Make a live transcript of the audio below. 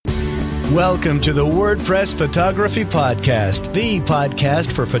Welcome to the WordPress Photography Podcast, the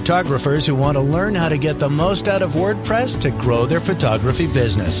podcast for photographers who want to learn how to get the most out of WordPress to grow their photography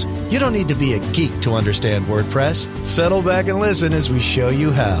business. You don't need to be a geek to understand WordPress. Settle back and listen as we show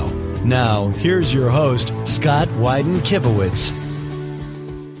you how. Now, here's your host, Scott Wyden-Kivowitz.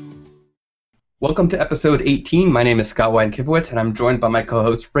 Welcome to episode 18. My name is Scott Wyden-Kivowitz, and I'm joined by my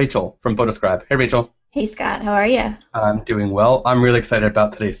co-host, Rachel from Photoscribe. Hey, Rachel. Hey, Scott. How are you? I'm doing well. I'm really excited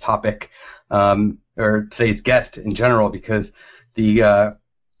about today's topic, or today's guest in general, because the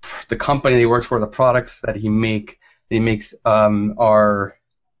company that he works for, the products that he makes are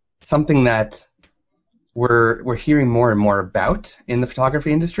something that we're hearing more and more about in the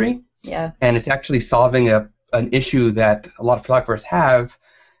photography industry. Yeah. And it's actually solving an issue that a lot of photographers have,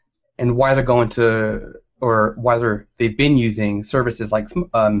 and why they're going to, or why they've been using services like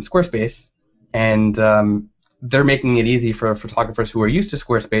Squarespace. And they're making it easy for photographers who are used to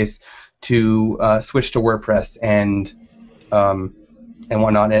Squarespace to switch to WordPress and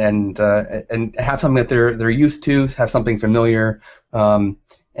whatnot, and have something that they're used to, have something familiar.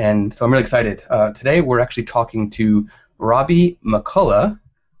 And so I'm really excited. Today we're actually talking to Robby McCullough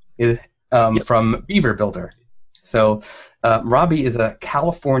from Beaver Builder. So Robby is a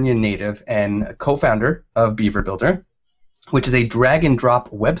California native and co-founder of Beaver Builder, which is a drag-and-drop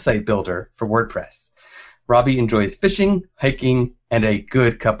website builder for WordPress. Robby enjoys fishing, hiking, and a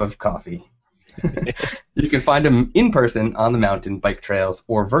good cup of coffee. You can find him in person on the mountain bike trails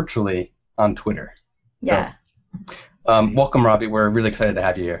or virtually on Twitter. Yeah. So, welcome, Robby. We're really excited to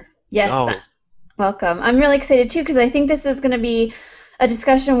have you here. Yes. Welcome. I'm really excited, too, because I think this is going to be a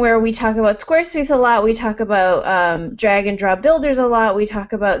discussion where we talk about Squarespace a lot, we talk about drag-and-drop builders a lot, we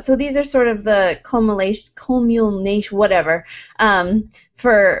talk about, so these are sort of the culmination, whatever,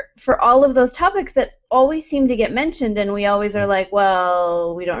 for all of those topics that always seem to get mentioned, and we always are like,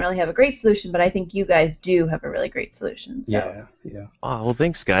 well, we don't really have a great solution, but I think you guys do have a really great solution. So. Yeah. Oh, well,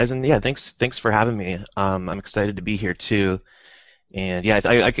 thanks, guys, and yeah, thanks for having me. I'm excited to be here too, and yeah,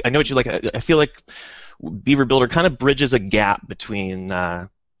 I know what you like. I feel like Beaver Builder kind of bridges a gap between kind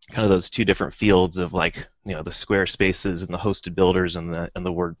of those two different fields of, like, you know, the Squarespaces and the hosted builders and the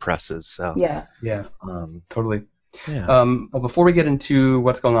WordPresses. So yeah, totally. Yeah. Well, before we get into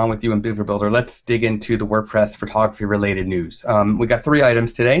what's going on with you in Beaver Builder, let's dig into the WordPress photography related news. We got 3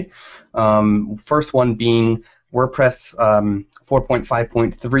 items today. First one being WordPress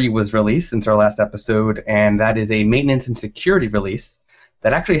 4.5.3 was released since our last episode, and that is a maintenance and security release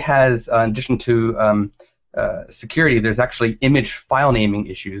that actually has, in addition to security, there's actually image file naming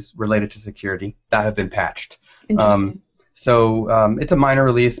issues related to security that have been patched. Interesting. So it's a minor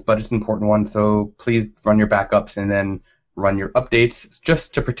release, but it's an important one, so please run your backups and then run your updates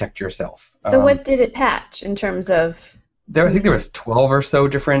just to protect yourself. So what did it patch in terms of? I think there was 12 or so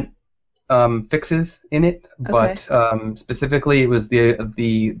different fixes in it, but specifically it was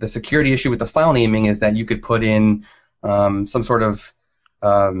the security issue with the file naming is that you could put in some sort of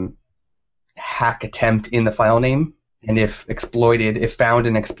hack attempt in the file name, and if found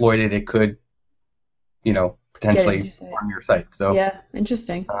and exploited, it could, potentially harm your site. So yeah,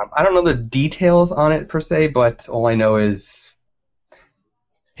 interesting. I don't know the details on it per se, but all I know is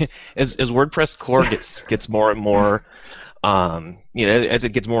as WordPress core gets more and more, as it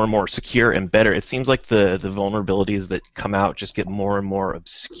gets more and more secure and better, it seems like the vulnerabilities that come out just get more and more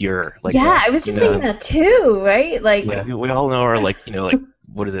obscure. Like, I was just thinking that too, right? Like, we all know our like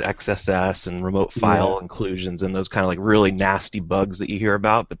what is it, XSS and remote file inclusions and those kind of like really nasty bugs that you hear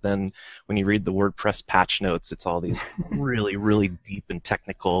about. But then when you read the WordPress patch notes, it's all these really, really deep and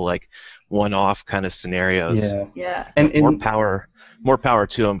technical, like one-off kind of scenarios. Yeah. And more power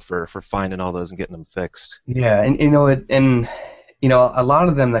to them for finding all those and getting them fixed. Yeah, and a lot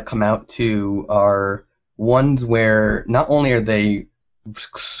of them that come out too are ones where not only are they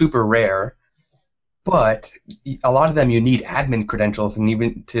super rare, but a lot of them you need admin credentials and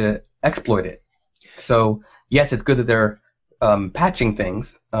even to exploit it. So yes, it's good that they're patching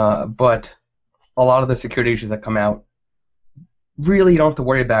things, but a lot of the security issues that come out, really you don't have to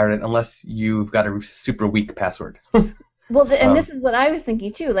worry about it unless you've got a super weak password. Well, and this is what I was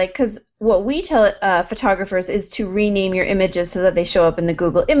thinking too, like, because what we tell photographers is to rename your images so that they show up in the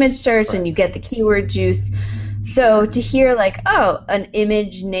Google image search and you get the keyword juice. So to hear like, oh, an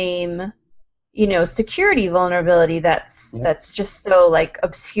image name, security vulnerability, that's just so like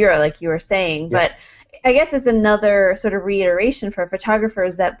obscure, like you were saying. But I guess it's another sort of reiteration for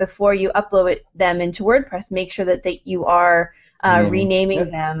photographers that before you upload them into WordPress, make sure that you are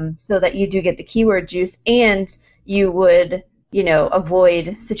renaming them so that you do get the keyword juice, and you would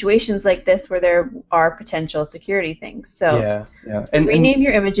avoid situations like this where there are potential security things. So and rename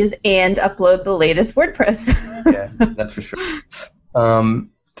your images and upload the latest WordPress. Yeah, that's for sure.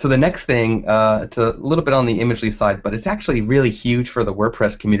 So the next thing, it's a little bit on the Imagely side, but it's actually really huge for the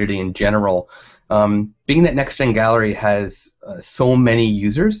WordPress community in general. Being that Next Gen Gallery has so many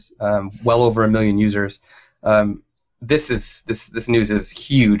users, well over 1 million users, this news is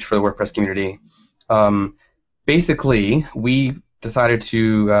huge for the WordPress community. Basically, we decided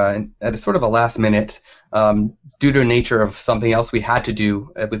to, at a sort of a last minute, due to the nature of something else we had to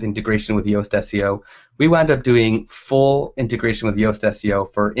do with integration with Yoast SEO, we wound up doing full integration with Yoast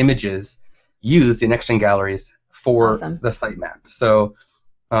SEO for images used in Next Gen Galleries for the sitemap. So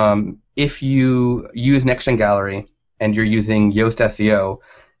if you use Next Gen Gallery and you're using Yoast SEO,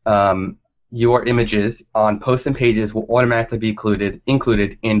 your images on posts and pages will automatically be included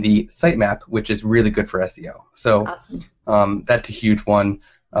in the sitemap, which is really good for SEO. So that's a huge one.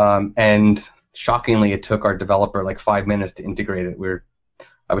 And shockingly, it took our developer like 5 minutes to integrate it.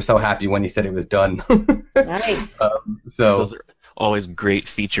 I was so happy when he said it was done. Nice. Those are always great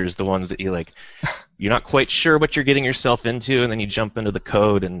features, the ones that you're not quite sure what you're getting yourself into, and then you jump into the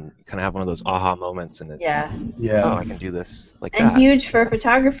code and kind of have one of those aha moments, and it's, oh, I can do this like that. And huge for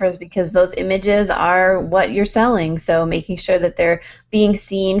photographers because those images are what you're selling, so making sure that they're being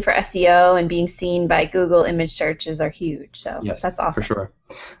seen for SEO and being seen by Google image searches are huge. So that's awesome. For sure.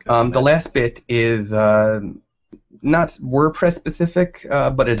 The last bit is not WordPress specific,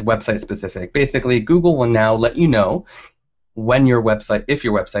 but it's website specific. Basically, Google will now let you know when your website, if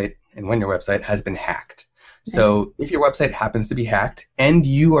your website, and when your website has been hacked. So if your website happens to be hacked and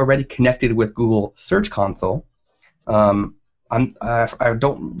you are already connected with Google Search Console, I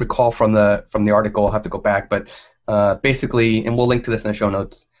don't recall from the article, I'll have to go back, but basically, and we'll link to this in the show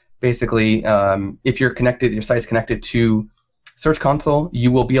notes, basically, if your site's connected to Search Console,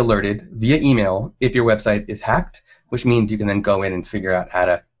 you will be alerted via email if your website is hacked, which means you can then go in and figure out how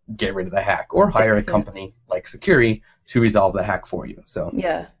to get rid of the hack or hire a company like Securi to resolve the hack for you. So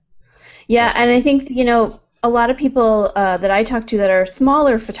yeah, and I think a lot of people that I talk to that are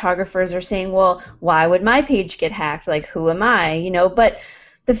smaller photographers are saying, well, why would my page get hacked? Like, who am I? But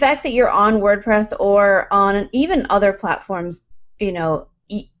the fact that you're on WordPress or on even other platforms,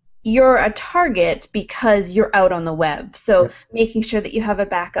 you're a target because you're out on the web. So making sure that you have a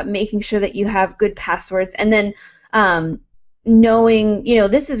backup, making sure that you have good passwords, and then knowing,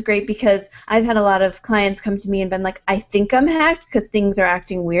 this is great because I've had a lot of clients come to me and been like, I think I'm hacked because things are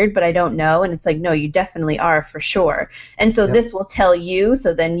acting weird, but I don't know. And it's like, no, you definitely are for sure. And so this will tell you,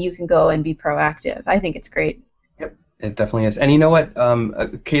 so then you can go and be proactive. I think it's great. Yep, it definitely is. And you know what?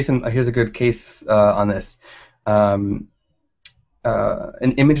 Here's a good case on this. An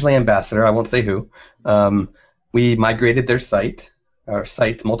Imagely ambassador, I won't say who, we migrated their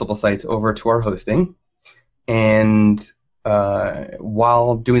multiple sites, over to our hosting. And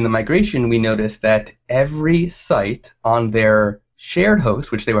while doing the migration, we noticed that every site on their shared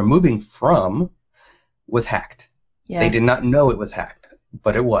host, which they were moving from, was hacked. Yeah. They did not know it was hacked,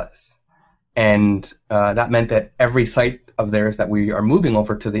 but it was. And that meant that every site of theirs that we are moving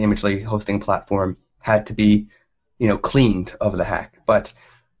over to the Imagely hosting platform had to be, cleaned of the hack. But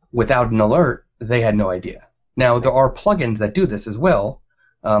without an alert, they had no idea. Now, there are plugins that do this as well.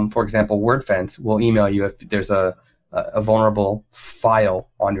 For example, WordFence will email you if there's a vulnerable file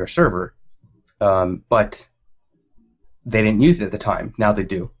on your server, but they didn't use it at the time. Now they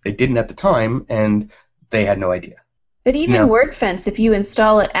do. They didn't at the time, and they had no idea. But even WordFence, if you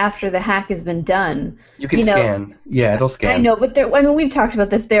install it after the hack has been done, you can scan. Yeah, it'll scan. I know, but we've talked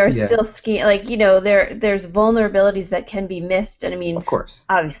about this. There are still there's vulnerabilities that can be missed, and of course,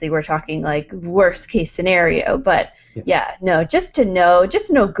 obviously we're talking like worst case scenario, but just to know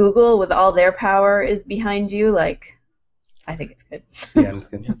Google with all their power is behind you, I think it's good. Yeah, it's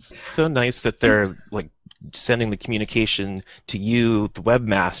good. It's so nice that they're sending the communication to you, the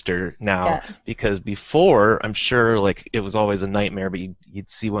webmaster, now, because before, I'm sure it was always a nightmare, but you'd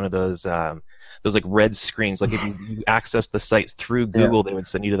see one of those red screens. If you accessed the sites through Google, they would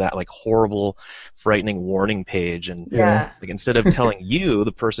send you to that horrible, frightening warning page, and instead of telling you,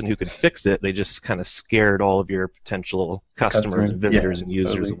 the person who could fix it, they just kind of scared all of your potential customers and visitors and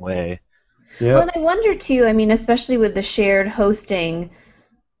users away. Yeah. Well, and I wonder too, especially with the shared hosting,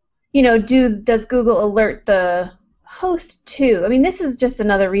 does Google alert the host too? This is just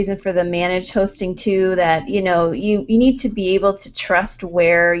another reason for the managed hosting too, that you need to be able to trust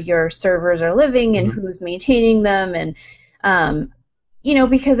where your servers are living and who's maintaining them, and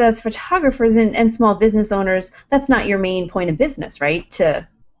because as photographers and small business owners, that's not your main point of business, right? To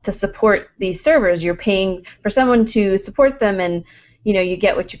to support these servers. You're paying for someone to support them, and you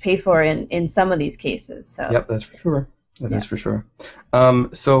get what you pay for in some of these cases. So. Yep, that's for sure. That is for sure.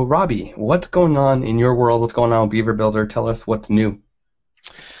 So, Robby, what's going on in your world? What's going on with Beaver Builder? Tell us what's new.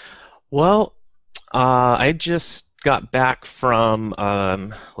 Well, I just got back from,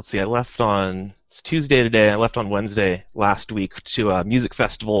 let's see, I left on, it's Tuesday today, I left on Wednesday last week to a music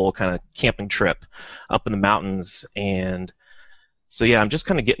festival kind of camping trip up in the mountains, and so yeah, I'm just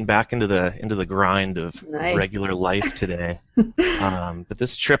kind of getting back into the grind of regular life today. But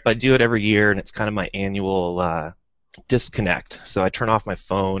this trip, I do it every year, and it's kind of my annual disconnect. So I turn off my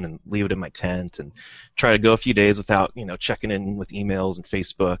phone and leave it in my tent and try to go a few days without, checking in with emails and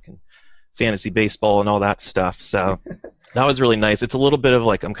Facebook and fantasy baseball and all that stuff. So that was really nice. It's a little bit of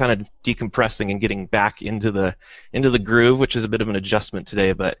like I'm kind of decompressing and getting back into the groove, which is a bit of an adjustment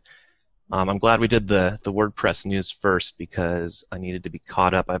today, but I'm glad we did the WordPress news first because I needed to be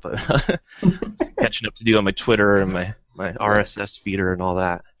caught up. I have some catching up to do on my Twitter and my RSS feeder and all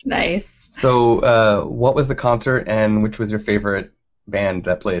that. Nice. So what was the concert and which was your favorite band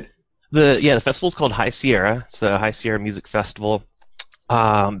that played? The festival's called High Sierra. It's the High Sierra Music Festival.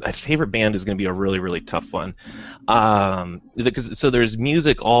 My favorite band is going to be a really, really tough one. So there's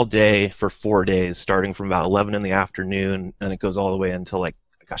music all day for 4 days, starting from about 11 in the afternoon, and it goes all the way until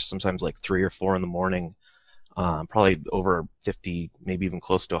sometimes 3 or 4 in the morning. Probably over 50, maybe even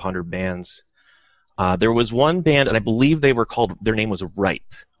close to 100 bands. There was one band, and I believe their name was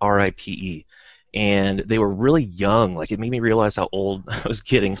Ripe, R-I-P-E, and they were really young. It made me realize how old I was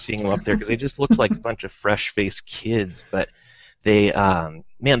getting seeing them up there because they just looked like a bunch of fresh-faced kids, but they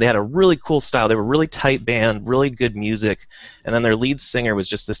had a really cool style. They were a really tight band, really good music, and then their lead singer was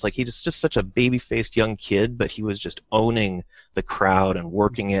just this he's just such a baby-faced young kid, but he was just owning the crowd and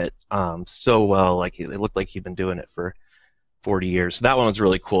working it so well. It looked like he'd been doing it for 40 years. So that one was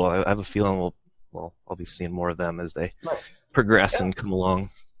really cool. I have a feeling I'll be seeing more of them as they progress and come along.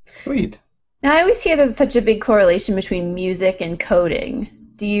 Sweet. Now, I always hear there's such a big correlation between music and coding.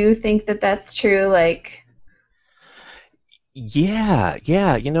 Do you think that that's true? Yeah.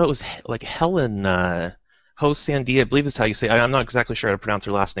 It was Helen Hosandy, I believe is how you say it. I'm not exactly sure how to pronounce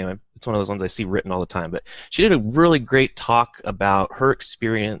her last name. It's one of those ones I see written all the time. But she did a really great talk about her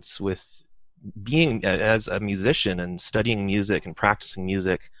experience with being as a musician and studying music and practicing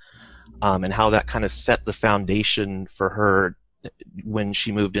music, and how that kind of set the foundation for her when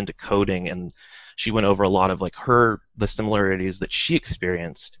she moved into coding. And she went over a lot of the similarities that she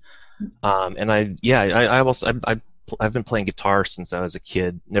experienced. And I've been playing guitar since I was a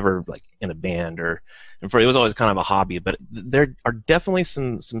kid, never in a band it was always kind of a hobby. But there are definitely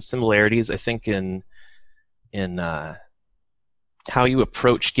some similarities, I think, in how you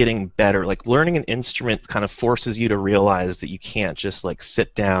approach getting better. Learning an instrument kind of forces you to realize that you can't just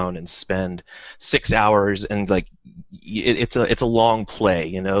sit down and spend 6 hours and it's a long play,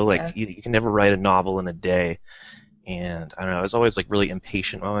 you can never write a novel in a day. And I don't know, I was always really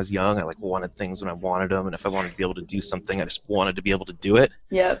impatient when I was young. I wanted things when I wanted them, and if I wanted to be able to do something, I just wanted to be able to do it.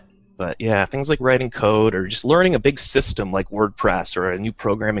 Yep. But yeah, things like writing code or just learning a big system like WordPress or a new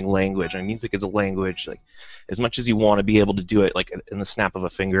programming language. Music is a language. As much as you want to be able to do it in the snap of a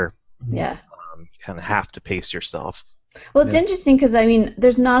finger, yeah, you kind of have to pace yourself. Well, it's interesting because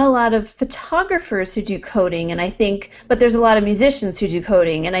there's not a lot of photographers who do coding, but there's a lot of musicians who do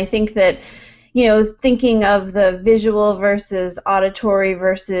coding, and I think that thinking of the visual versus auditory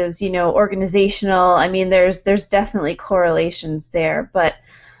versus organizational, there's definitely correlations there. But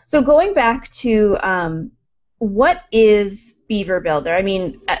so going back to what is Beaver Builder?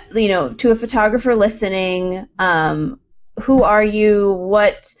 To a photographer listening, who are you?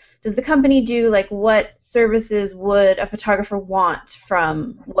 What does the company do? What services would a photographer want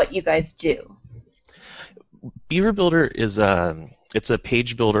from what you guys do? Beaver Builder is it's a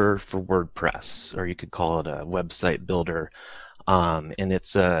page builder for WordPress, or you could call it a website builder. And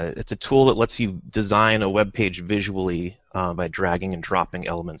it's a tool that lets you design a web page visually by dragging and dropping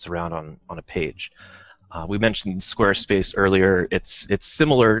elements around on a page. We mentioned Squarespace earlier. It's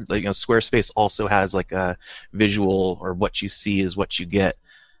similar. Squarespace also has a visual, or what you see is what you get,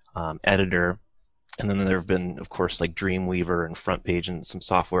 editor. And then there have been, of course, Dreamweaver and FrontPage and some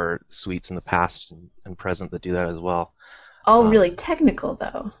software suites in the past and present that do that as well. All really technical,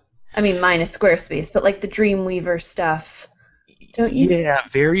 though. Minus Squarespace, but the Dreamweaver stuff, don't you? Yeah,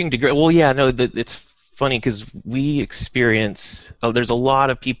 varying degree. Well, yeah, no, it's funny because we experience, there's a lot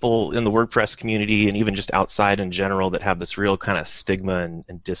of people in the WordPress community and even just outside in general that have this real kind of stigma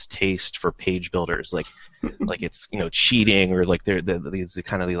and distaste for page builders, it's cheating, or these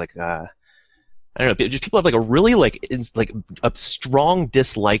kind of I don't know, just people have like a really like a strong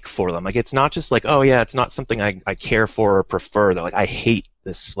dislike for them. Like it's not just like, oh yeah, it's not something I care for or prefer. They're like, I hate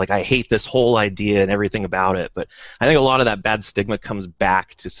this whole idea and everything about it. But I think a lot of that bad stigma comes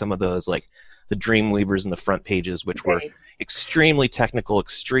back to some of those like the Dreamweavers and the front pages, which were extremely technical,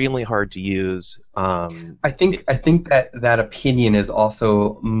 extremely hard to use. I think that opinion is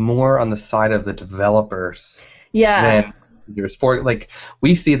also more on the side of the developers. Yeah. Than for like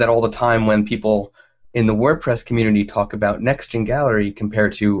we see that all the time when people in the WordPress community talk about Next-Gen Gallery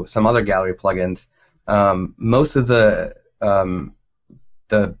compared to some other gallery plugins. Most of the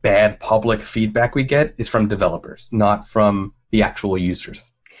bad public feedback we get is from developers, not from the actual users.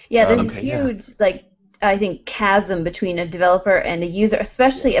 Yeah, there's a huge I think chasm between a developer and a user,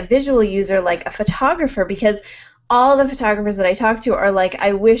 especially a visual user like a photographer, because all the photographers that I talk to are like,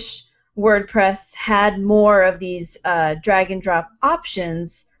 I wish WordPress had more of these drag and drop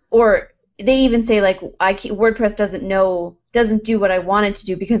options, or they even say like WordPress doesn't do what I want it to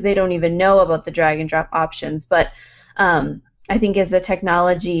do because they don't even know about the drag and drop options. But I think as the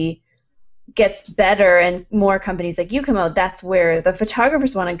technology gets better and more companies like you come out, that's where the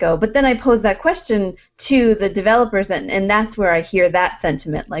photographers want to go. But then I pose that question to the developers, and that's where I hear that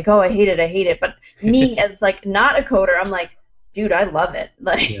sentiment, like, oh, I hate it. But me as like not a coder, I'm like, dude, I love it.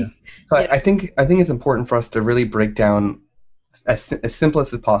 Like, yeah. So I think it's important for us to really break down as simple as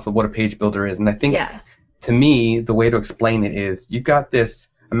possible what a page builder is. And I think to me, the way to explain it is you've got this,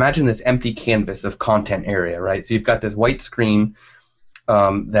 imagine this empty canvas of content area, right? So you've got this white screen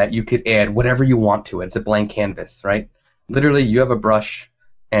that you could add whatever you want to it. It's a blank canvas, right? Literally, you have a brush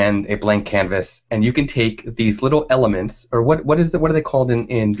and a blank canvas, and you can take these little elements, or what are they called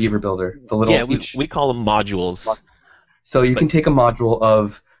in Beaver Builder? The little we call them modules. So you can take a module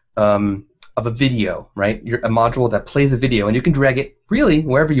of a video, right? A module that plays a video, and you can drag it really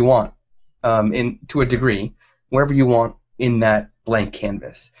wherever you want, to a degree, wherever you want in that blank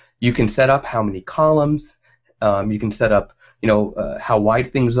canvas. You can set up how many columns. You can set up how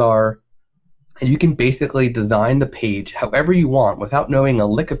wide things are, and you can basically design the page however you want without knowing a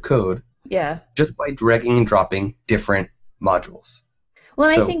lick of code. Yeah. Just by dragging and dropping different modules. Well,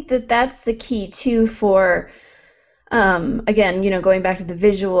 I think that's the key too for, again, going back to the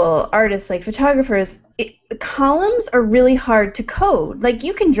visual artists like photographers. Columns are really hard to code. Like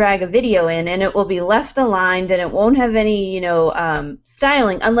you can drag a video in and it will be left aligned and it won't have any,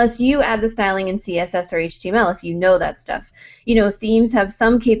 styling unless you add the styling in CSS or HTML if you know that stuff. Themes have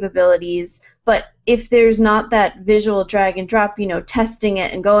some capabilities, but if there's not that visual drag and drop, testing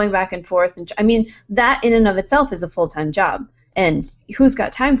it and going back and forth, that in and of itself is a full-time job. And who's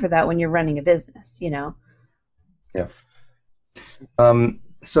got time for that when you're running a business, Yeah.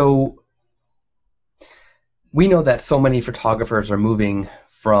 So we know that so many photographers are moving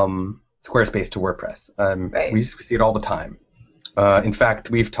from Squarespace to WordPress. Right. We see it all the time. In fact,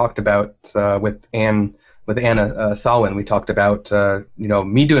 we've talked about with Anna Sawin, we talked about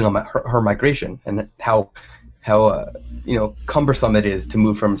me doing her migration and how cumbersome it is to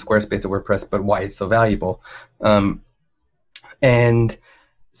move from Squarespace to WordPress, but why it's so valuable. And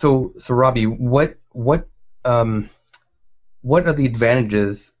so Robby, what are the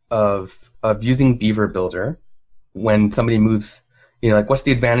advantages of using Beaver Builder when somebody moves? What's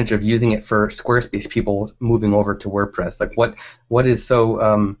the advantage of using it for Squarespace people moving over to WordPress? Like, what is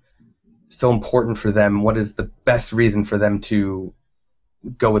so important for them? What is the best reason for them to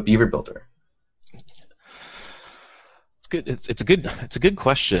go with Beaver Builder? It's good. It's a good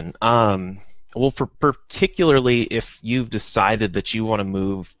question. Well, for particularly if you've decided that you want to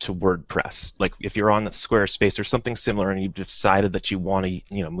move to WordPress, like if you're on the Squarespace or something similar, and you've decided that you want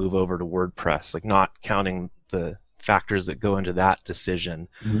to, move over to WordPress, like not counting the factors that go into that decision.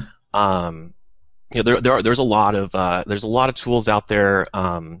 Mm-hmm. There's a lot of tools out there,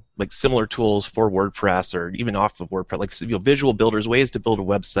 like similar tools for WordPress or even off of WordPress, like visual builders, ways to build a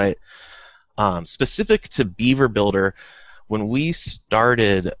website. Specific to Beaver Builder, when we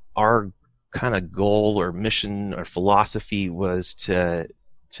started, our kind of goal or mission or philosophy was to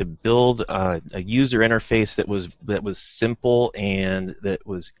build a user interface that was simple and that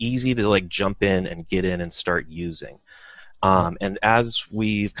was easy to jump in and get in and start using. And as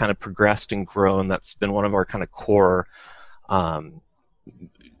we've kind of progressed and grown, that's been one of our kind of core, I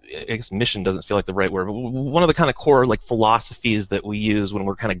guess mission doesn't feel like the right word, but one of the kind of core philosophies that we use when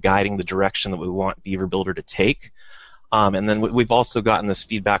we're kind of guiding the direction that we want Beaver Builder to take. And then we've also gotten this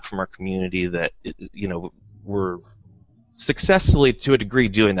feedback from our community that we're successfully to a degree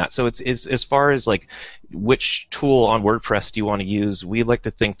doing that. So it's as far as which tool on WordPress do you want to use, we like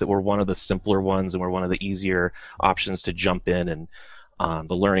to think that we're one of the simpler ones and we're one of the easier options to jump in and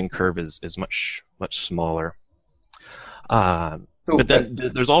the learning curve is much smaller. But then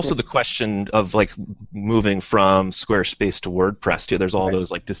there's also the question of like moving from Squarespace to WordPress too. There's all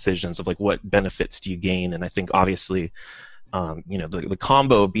those like decisions of like what benefits do you gain, and I think obviously, the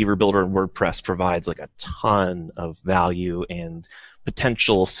combo of Beaver Builder and WordPress provides like a ton of value and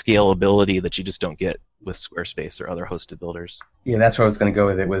potential scalability that you just don't get with Squarespace or other hosted builders. Yeah, that's where I was going to go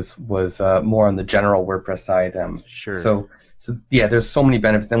with it. Was more on the general WordPress side. Sure. So yeah, there's so many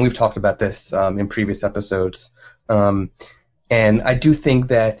benefits, and we've talked about this in previous episodes. And I do think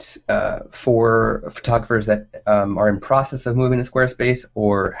that for photographers that are in process of moving to Squarespace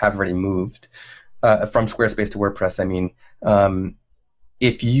or have already moved from Squarespace to WordPress, I mean,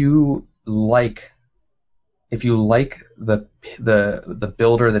 if you like the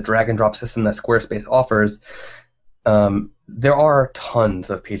builder, the drag and drop system that Squarespace offers, there are tons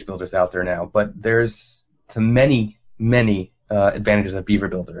of page builders out there now, but there's many advantages of Beaver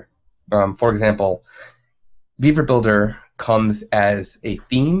Builder. For example, Beaver Builder comes as a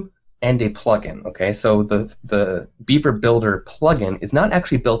theme and a plugin. Okay, so the Beaver Builder plugin is not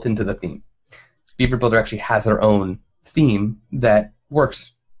actually built into the theme. Beaver Builder actually has their own theme that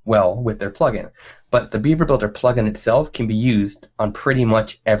works well with their plugin, but the Beaver Builder plugin itself can be used on pretty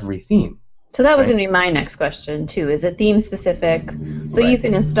much every theme. So that was going to be my next question too. Is it theme specific? So you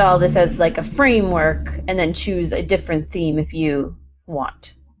can install this as like a framework and then choose a different theme if you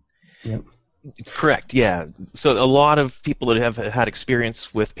want. Yep. Correct, yeah. So a lot of people that have had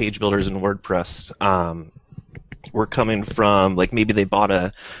experience with page builders in WordPress were coming from, like maybe they bought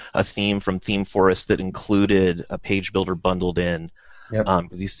a theme from ThemeForest that included a page builder bundled in,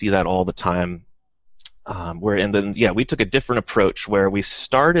 because you see that all the time. We took a different approach where we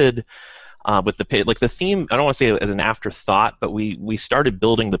started with the theme. I don't want to say it as an afterthought, but we started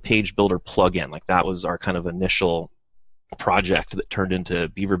building the page builder plugin. Like that was our kind of initial project that turned into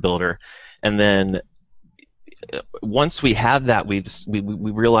Beaver Builder. And then once we had that, we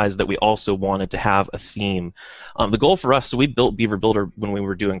realized that we also wanted to have a theme. The goal for us, so we built Beaver Builder when we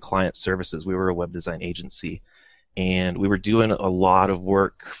were doing client services. We were a web design agency, and we were doing a lot of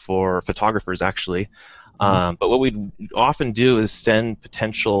work for photographers, actually. But what we'd often do is send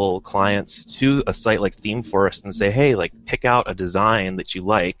potential clients to a site like ThemeForest and say, hey, like pick out a design that you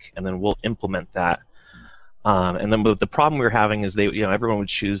like, and then we'll implement that. And then the problem we were having is everyone would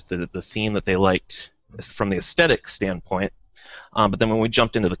choose the theme that they liked from the aesthetic standpoint. But then when we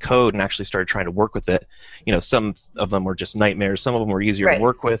jumped into the code and actually started trying to work with it, some of them were just nightmares. Some of them were easier to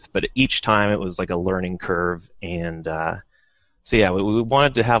work with, but each time it was like a learning curve. And we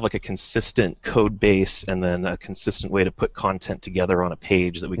wanted to have like a consistent code base and then a consistent way to put content together on a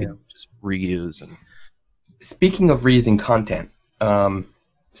page that we could just reuse. And speaking of reusing content,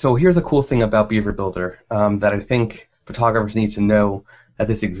 so here's a cool thing about Beaver Builder that I think photographers need to know that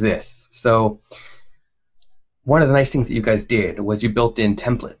this exists. So one of the nice things that you guys did was you built in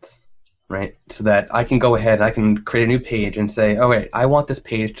templates, right? So that I can go ahead and I can create a new page and say, all right, I want this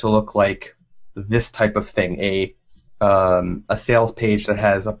page to look like this type of thing, a sales page that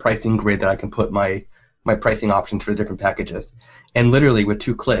has a pricing grid that I can put my pricing options for different packages. And literally with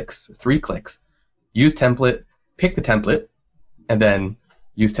 3 clicks, use template, pick the template, and then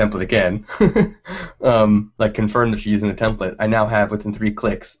use template again, like confirm that you're using the template. I now have, within 3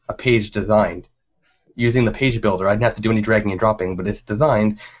 clicks, a page designed using the page builder. I didn't have to do any dragging and dropping, but it's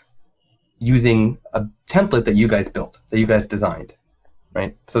designed using a template that you guys built, that you guys designed,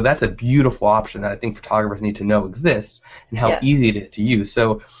 right? So that's a beautiful option that I think photographers need to know exists and how easy it is to use.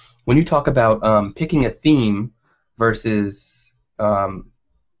 So when you talk about picking a theme versus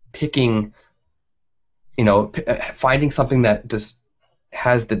picking, finding something that just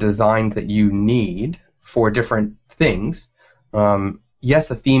has the designs that you need for different things.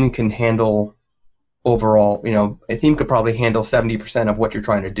 Yes, a theme can handle overall, a theme could probably handle 70% of what you're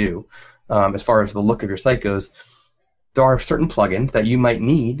trying to do as far as the look of your site goes. There are certain plugins that you might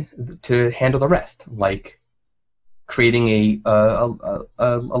need to handle the rest, like creating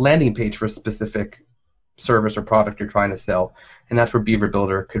a landing page for a specific service or product you're trying to sell, and that's where Beaver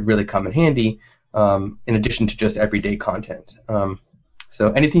Builder could really come in handy, in addition to just everyday content.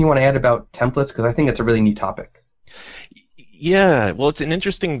 So anything you want to add about templates? Because I think it's a really neat topic. Yeah, well, it's an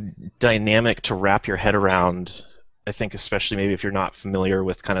interesting dynamic to wrap your head around, I think, especially maybe if you're not familiar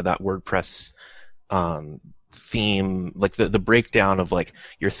with kind of that WordPress theme, like the breakdown of like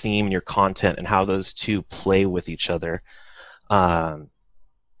your theme and your content and how those two play with each other.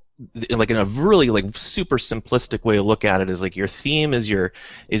 like in a really like super simplistic way to look at it is like your theme is your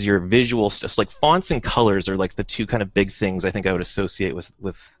visual stuff. So like fonts and colors are like the two kind of big things I think I would associate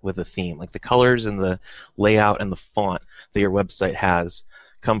with a theme. Like the colors and the layout and the font that your website has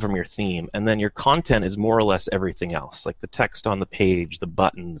come from your theme, and then your content is more or less everything else, like the text on the page, the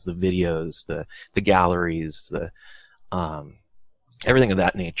buttons, the videos, the galleries, the everything of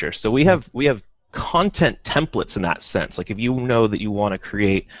that nature. So we have content templates in that sense. Like if you know that you want to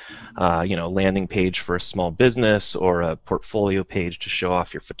create a landing page for a small business or a portfolio page to show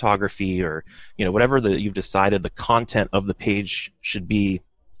off your photography, or whatever that you've decided the content of the page should be,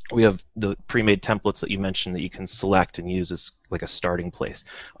 we have the pre-made templates that you mentioned that you can select and use as like a starting place.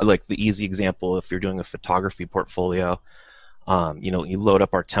 Like the easy example, if you're doing a photography portfolio, you load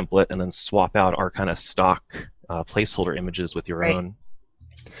up our template and then swap out our kind of stock placeholder images with your own.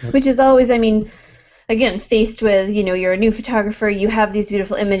 Which is always, I mean, again, faced with, you're a new photographer, you have these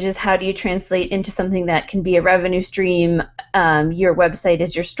beautiful images, how do you translate into something that can be a revenue stream? Your website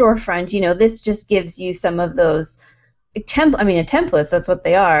is your storefront. This just gives you some of those templates, that's what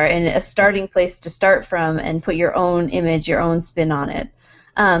they are, and a starting place to start from and put your own image, your own spin on it.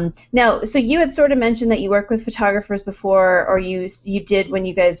 Now, so you had sort of mentioned that you worked with photographers before, or you did when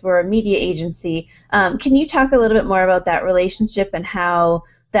you guys were a media agency. Can you talk a little bit more about that relationship and how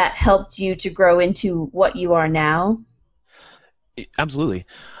that helped you to grow into what you are now? Absolutely.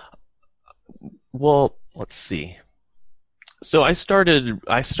 Well, let's see. So I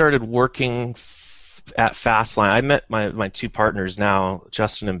started working at Fastline. I met my two partners now,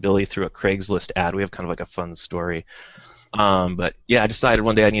 Justin and Billy, through a Craigslist ad. We have kind of like a fun story. But yeah, I decided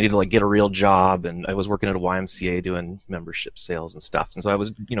one day I needed to like get a real job, and I was working at a YMCA doing membership sales and stuff. And so I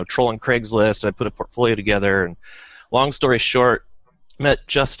was, trolling Craigslist. I put a portfolio together, and long story short, met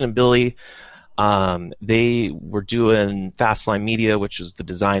Justin and Billy. They were doing Fastline Media, which is the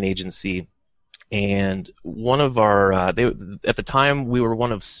design agency, and one of our at the time we were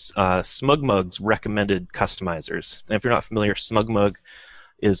one of SmugMug's recommended customizers. And if you're not familiar, SmugMug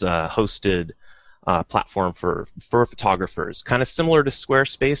is a hosted platform for photographers, kind of similar to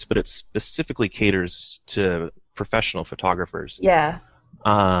Squarespace, but it specifically caters to professional photographers. Yeah.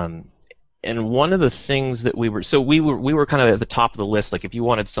 And one of the things that we were kind of at the top of the list. Like if you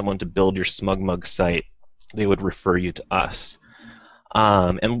wanted someone to build your SmugMug site, they would refer you to us.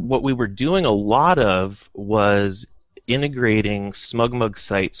 And what we were doing a lot of was integrating SmugMug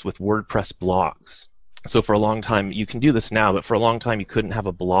sites with WordPress blogs. So for a long time, you can do this now, but for a long time you couldn't have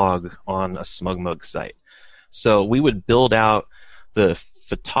a blog on a SmugMug site. So we would build out the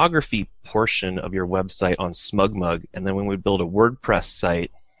photography portion of your website on SmugMug, and then we would build a WordPress site,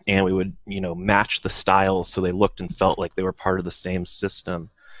 and we would match the styles so they looked and felt like they were part of the same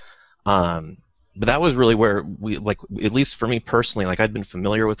system. But that was really where we, like, at least for me personally, like I'd been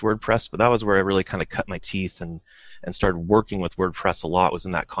familiar with WordPress, but that was where I really kind of cut my teeth and started working with WordPress a lot, was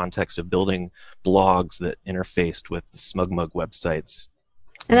in that context of building blogs that interfaced with the SmugMug websites.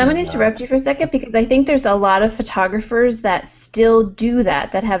 And I'm going to interrupt you for a second, because I think there's a lot of photographers that still do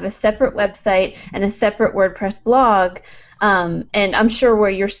that have a separate website and a separate WordPress blog. And I'm sure where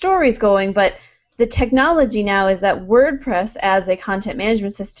your story's going, but the technology now is that WordPress as a content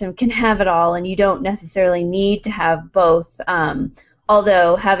management system can have it all, and you don't necessarily need to have both.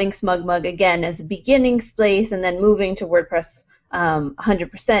 Although having SmugMug, again, as a beginning place and then moving to WordPress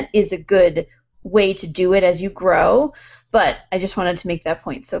 100% is a good way to do it as you grow. But I just wanted to make that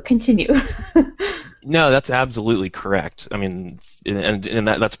point, so continue. No, that's absolutely correct. I mean, and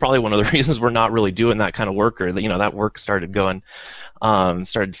that's probably one of the reasons we're not really doing that kind of work, or that work started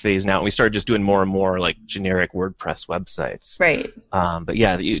phasing out, and we started just doing more and more like generic WordPress websites. Right. But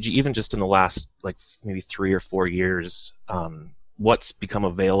yeah, even just in the last like maybe 3 or 4 years, what's become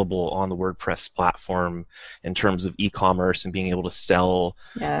available on the WordPress platform in terms of e-commerce and being able to sell,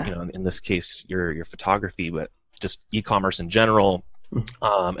 in this case your photography, but just e-commerce in general.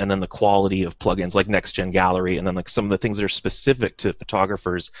 And then the quality of plugins like Next Gen Gallery, and then like some of the things that are specific to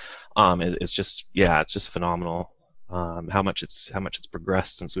photographers, it's just phenomenal. How much it's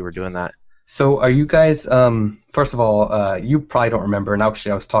progressed since we were doing that. So are you guys? First of all, you probably don't remember, and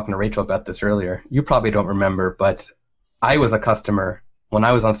actually I was talking to Rachel about this earlier. You probably don't remember, but I was a customer when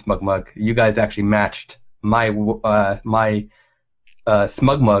I was on SmugMug. You guys actually matched my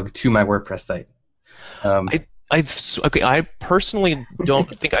SmugMug to my WordPress site. I personally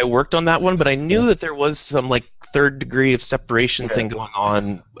don't think I worked on that one, but I knew that there was some like third degree of separation thing going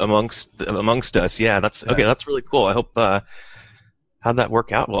on amongst us. Yeah, that's okay. That's really cool. I hope how'd that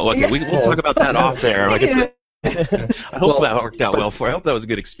work out? Well, okay, we'll talk about that off there. Like I said, I hope that worked out well for you. I hope that was a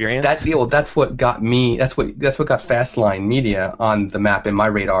good experience. That's what got me. That's what got Fastline Media on the map in my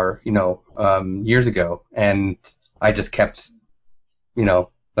radar, years ago, and I just kept you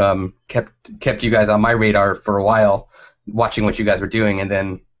guys on my radar for a while, watching what you guys were doing, and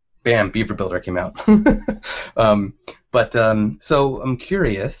then bam, Beaver Builder came out. So I'm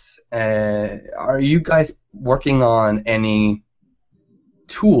curious, are you guys working on any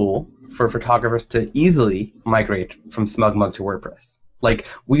tool for photographers to easily migrate from SmugMug to WordPress? Like,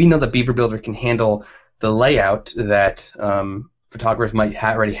 we know that Beaver Builder can handle the layout that photographers might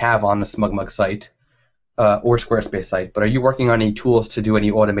already have on the SmugMug site or Squarespace site, but are you working on any tools to do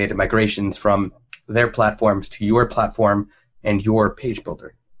any automated migrations from their platforms to your platform and your page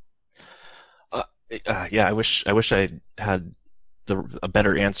builder? Yeah, I wish I had a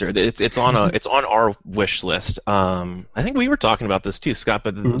better answer. It's on our wish list. I think we were talking about this too, Scott.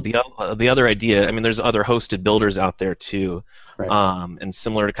 But the other idea, I mean, there's other hosted builders out there too, right. And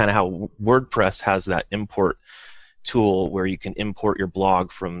similar to kind of how WordPress has that import tool where you can import your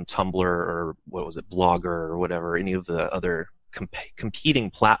blog from Tumblr or Blogger or whatever, any of the other competing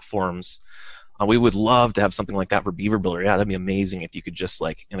platforms. We would love to have something like that for Beaver Builder. Yeah, that'd be amazing if you could just,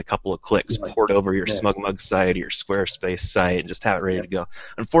 like, in a couple of clicks, port over your SmugMug site or your Squarespace site and just have it ready to go.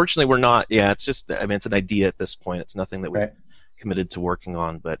 Unfortunately, we're not. Yeah, it's just, I mean, it's an idea at this point. It's nothing that we're committed to working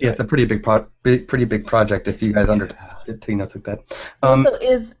on. But yeah, it's a pretty big project if you guys took that. So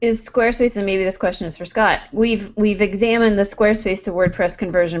is Squarespace, and maybe this question is for Scott. We've examined the Squarespace to WordPress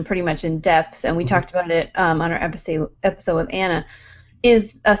conversion pretty much in depth, and we talked about it on our episode with Anna.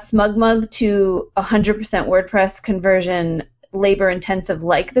 Is a SmugMug to 100% WordPress conversion labor-intensive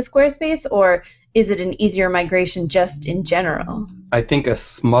like the Squarespace, or is it an easier migration just in general? I think a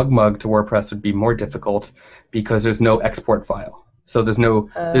SmugMug to WordPress would be more difficult because there's no export file. So there's no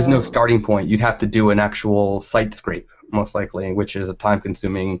starting point. You'd have to do an actual site scrape, most likely, which is a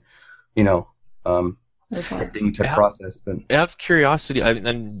time-consuming, thing to process. But out of curiosity,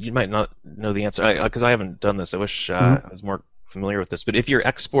 and you might not know the answer because I haven't done this. I wish I was more familiar with this, but if you're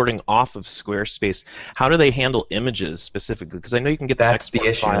exporting off of Squarespace, how do they handle images specifically? Because I know you can get the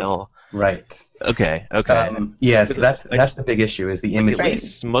export file. Right. Okay. Yes, that's the big issue is the image. At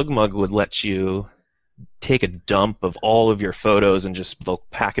least SmugMug would let you take a dump of all of your photos and just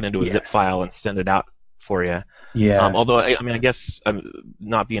pack it into a zip file and send it out for you. Yeah. Although I guess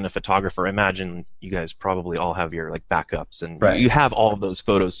not being a photographer, I imagine you guys probably all have your backups and you have all of those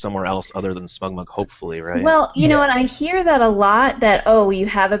photos somewhere else other than SmugMug, hopefully, right? Well, you know what, I hear that a lot. That you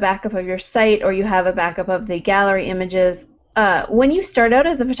have a backup of your site or you have a backup of the gallery images. When you start out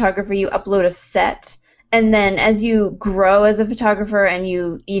as a photographer, you upload a set, and then as you grow as a photographer and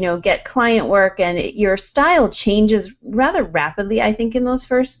you get client work and your style changes rather rapidly, I think, in those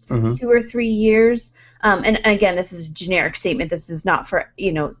first 2 or 3 years. And again, this is a generic statement. This is not for,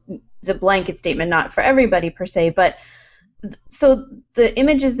 it's a blanket statement, not for everybody per se. But so the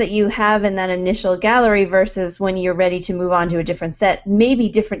images that you have in that initial gallery versus when you're ready to move on to a different set may be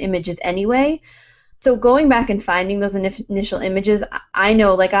different images anyway. So going back and finding those initial images, I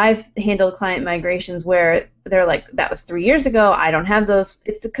know, I've handled client migrations where they're like, that was 3 years ago, I don't have those.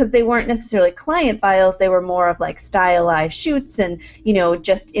 It's because they weren't necessarily client files, they were more of stylized shoots and,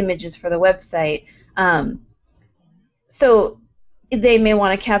 just images for the website. So they may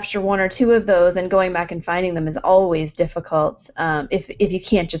want to capture 1 or 2 of those, and going back and finding them is always difficult if you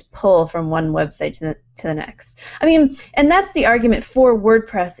can't just pull from one website to the next. I mean, and that's the argument for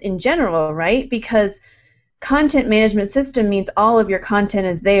WordPress in general, right? Because content management system means all of your content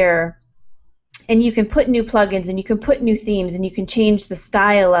is there, and you can put new plugins and you can put new themes and you can change the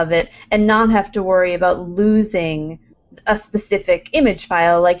style of it and not have to worry about losing a specific image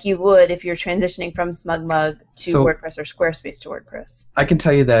file like you would if you're transitioning from SmugMug to WordPress or Squarespace to WordPress. I can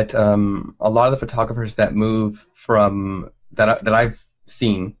tell you that a lot of the photographers that move from that I've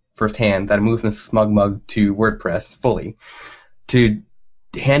seen firsthand that move from SmugMug to WordPress fully to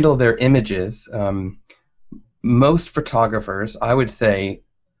handle their images. Most photographers, I would say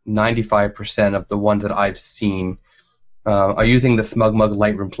 95% of the ones that I've seen are using the SmugMug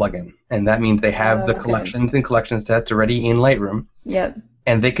Lightroom plugin, and that means they have the collections and collection sets already in Lightroom. Yep.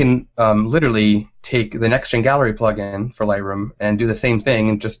 And they can literally take the Next-Gen Gallery plugin for Lightroom and do the same thing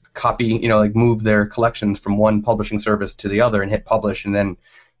and just copy, move their collections from one publishing service to the other and hit publish, and then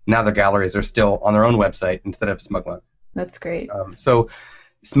now their galleries are still on their own website instead of SmugMug. That's great. So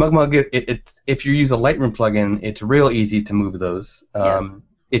SmugMug, if you use a Lightroom plugin, it's real easy to move those.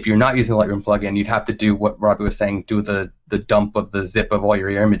 If you're not using the Lightroom plugin, you'd have to do what Robby was saying, do the dump of the zip of all your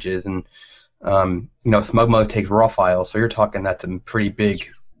images, and SmugMug takes raw files, so you're talking that's a pretty big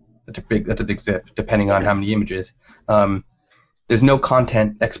that's a big zip, depending on how many images. There's no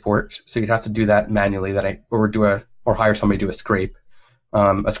content export, so you'd have to do that manually. Or hire somebody to do a scrape.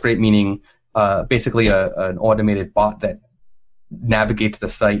 A scrape meaning basically an automated bot that navigates the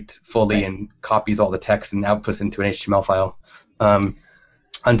site fully and copies all the text and outputs into an HTML file. On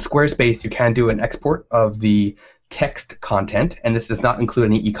Squarespace, you can do an export of the text content, and this does not include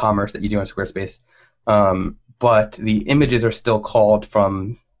any e-commerce that you do on Squarespace. But the images are still called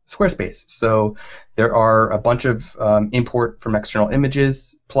from Squarespace. So there are a bunch of import from external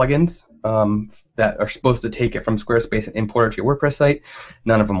images plugins that are supposed to take it from Squarespace and import it to your WordPress site.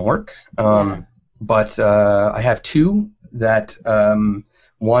 None of them work. But I have two that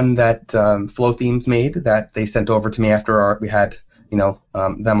one that Flow Themes made that they sent over to me after we had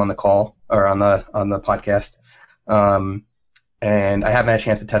them on the call or on the podcast. And I haven't had a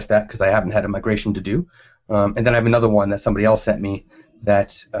chance to test that because I haven't had a migration to do. And then I have another one that somebody else sent me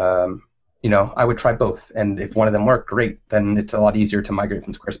that I would try both. And if one of them worked, great. Then it's a lot easier to migrate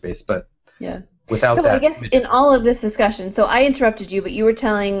from Squarespace. But without that, I guess in all of this discussion, so I interrupted you, but you were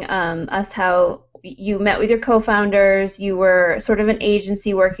telling us how you met with your co-founders. You were sort of an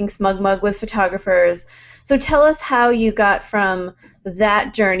agency working SmugMug with photographers. So tell us how you got from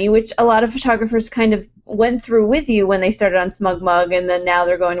that journey, which a lot of photographers kind of went through with you when they started on SmugMug, and then now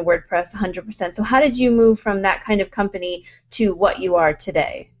they're going to WordPress 100%. So how did you move from that kind of company to what you are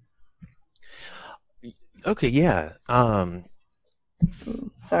today? Okay, yeah.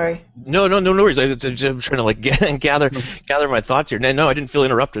 Sorry. No worries. I'm trying to gather my thoughts here. No, I didn't feel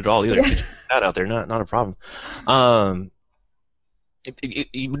interrupted at all either. That out there, not a problem.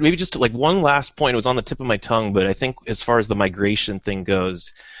 Maybe just one last point. It was on the tip of my tongue, but I think as far as the migration thing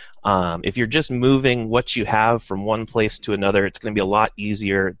goes, if you're just moving what you have from one place to another, it's going to be a lot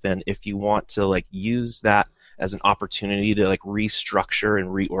easier than if you want to use that as an opportunity to restructure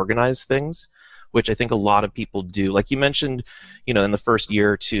and reorganize things, which I think a lot of people do. Like you mentioned, in the first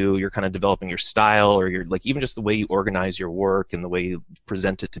year or two, you're kind of developing your style, or you're even just the way you organize your work and the way you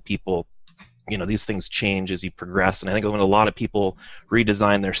present it to people. These things change as you progress, and I think when a lot of people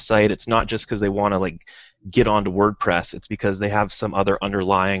redesign their site, it's not just because they want to get onto WordPress. It's because they have some other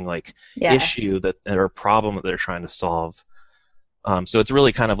underlying issue or problem that they're trying to solve. So it's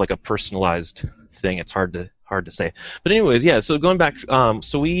really kind of a personalized thing. It's hard to say. But anyways, yeah. So going back,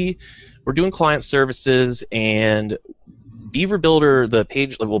 so we're doing client services, and Beaver Builder,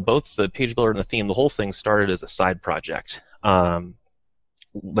 both the page builder and the theme, the whole thing started as a side project.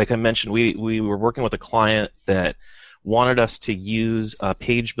 Like I mentioned, we were working with a client that wanted us to use a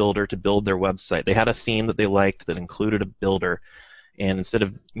page builder to build their website. They had a theme that they liked that included a builder, and instead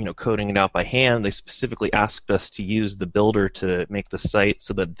of coding it out by hand, they specifically asked us to use the builder to make the site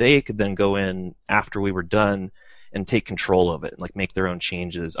so that they could then go in after we were done and take control of it, and make their own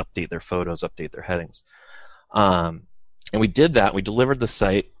changes, update their photos, update their headings. And we did that. We delivered the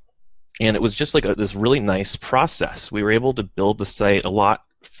site. And it was just this really nice process. We were able to build the site a lot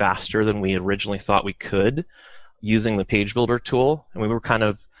faster than we originally thought we could using the page builder tool. And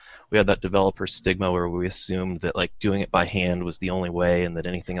we had that developer stigma where we assumed that doing it by hand was the only way, and that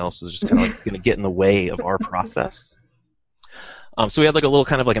anything else was just kind of going to get in the way of our process. So we had a little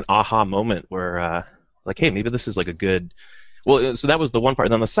kind of an aha moment where hey, maybe this is a good. Well, so that was the one part.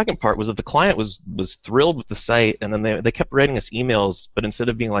 And then the second part was that the client was thrilled with the site, and then they kept writing us emails, but instead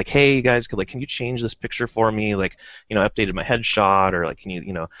of being hey, you guys, can you change this picture for me? Updated my headshot, or can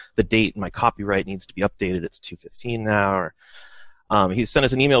you, the date in my copyright needs to be updated. It's 2/15 now. Or he sent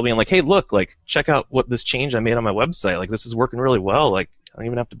us an email being hey, look, check out what this change I made on my website. This is working really well. I don't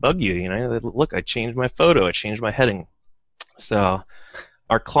even have to bug you. Look, I changed my photo. I changed my heading. So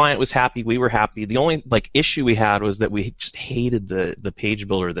our client was happy, we were happy. The only issue we had was that we just hated the page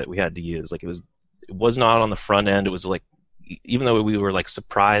builder that we had to use. It was not on the front end. It was even though we were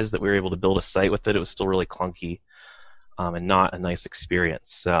surprised that we were able to build a site with it, it was still really clunky and not a nice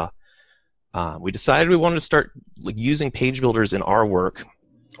experience. So we decided we wanted to start using page builders in our work.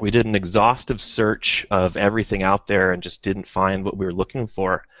 We did an exhaustive search of everything out there and just didn't find what we were looking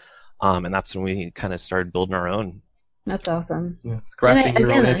for. And that's when we kind of started building our own. That's awesome. Yeah, scratching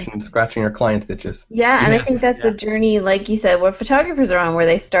your own itch and scratching your client's itches. Yeah, and I think that's the journey, like you said, what photographers are on, where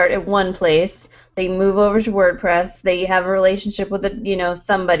they start at one place, they move over to WordPress, they have a relationship with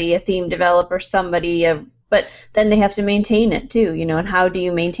somebody, a theme developer, but then they have to maintain it too, and how do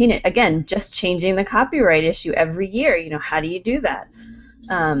you maintain it? Again, just changing the copyright issue every year, how do you do that?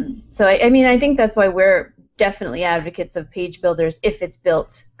 So I think that's why we're definitely advocates of page builders if it's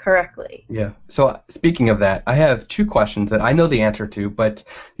built correctly. Yeah. So speaking of that, I have two questions that I know the answer to, but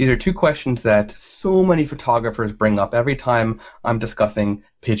these are two questions that so many photographers bring up every time I'm discussing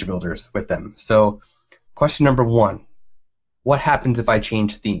page builders with them. So question number one, what happens if I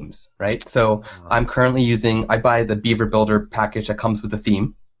change themes, right? So I'm currently I buy the Beaver Builder package that comes with the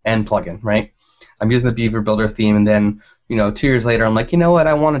theme and plugin, right? I'm using the Beaver Builder theme, and then 2 years later, I'm like, you know what?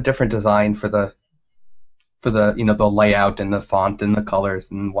 I want a different design for the the layout and the font and the colors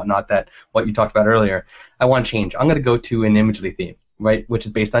and whatnot, what you talked about earlier. I want to change. I'm going to go to an Imagely theme, right, which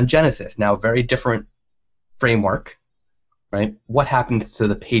is based on Genesis. Now, very different framework, right? What happens to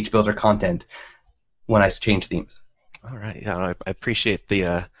the page builder content when I change themes? All right. Yeah, I appreciate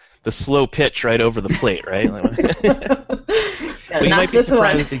the slow pitch right over the plate, right? Well, you might be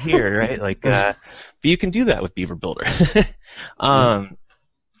surprised to hear, right? But you can do that with Beaver Builder.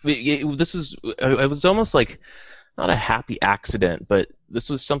 This was almost like not a happy accident, but this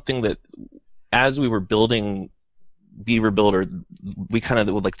was something that as we were building Beaver Builder,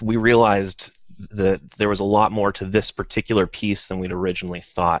 we realized that there was a lot more to this particular piece than we'd originally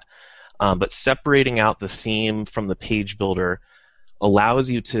thought. But separating out the theme from the page builder allows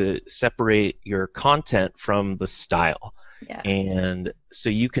you to separate your content from the style. Yeah. And so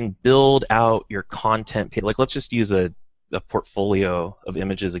you can build out your content page. Like, let's just use a portfolio of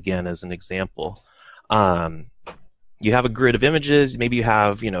images again as an example. You have a grid of images. Maybe you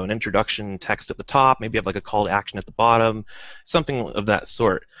have an introduction text at the top. Maybe you have like a call to action at the bottom, something of that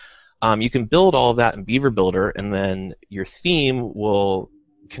sort. You can build all of that in Beaver Builder, and then your theme will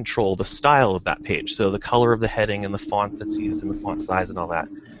control the style of that page. So the color of the heading and the font that's used and the font size and all that.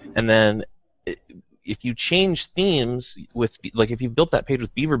 And then if you change themes if you've built that page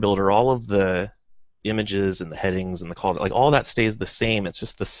with Beaver Builder, all of the images and the headings and the call, all that stays the same. It's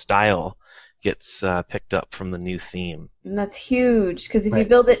just the style gets picked up from the new theme. And that's huge, because if you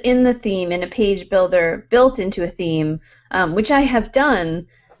build it in the theme, in a page builder built into a theme, which I have done,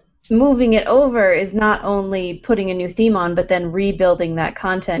 moving it over is not only putting a new theme on, but then rebuilding that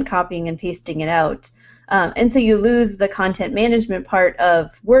content, copying and pasting it out. And so you lose the content management part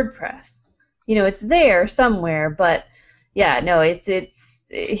of WordPress. It's there somewhere, but yeah, no, it's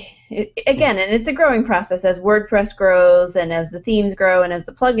again, and it's a growing process as WordPress grows and as the themes grow and as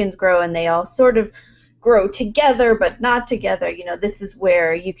the plugins grow, and they all sort of grow together but not together. This is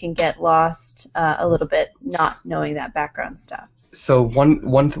where you can get lost a little bit not knowing that background stuff. So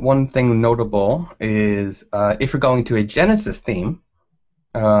one thing notable is if you're going to a Genesis theme,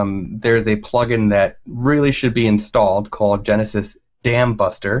 there's a plugin that really should be installed called Genesis Dam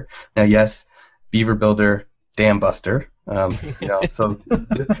Buster. Now, yes, Beaver Builder Dam Buster. So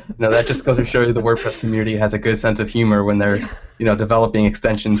that just goes to show you the WordPress community has a good sense of humor when they're developing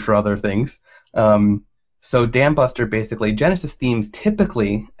extensions for other things. So Dam Buster, basically, Genesis themes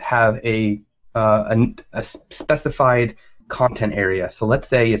typically have a specified content area. So let's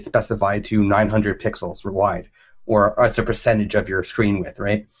say it's specified to 900 pixels wide, or it's a percentage of your screen width,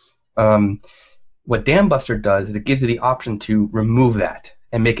 right? What Dam Buster does is it gives you the option to remove that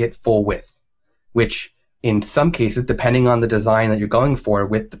and make it full width, which in some cases, depending on the design that you're going for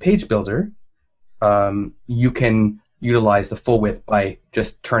with the page builder, you can utilize the full width by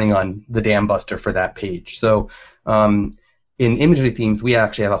just turning on the Dam Buster for that page. So in Imagely themes, we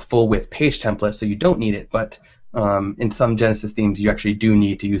actually have a full width page template, so you don't need it, but in some Genesis themes, you actually do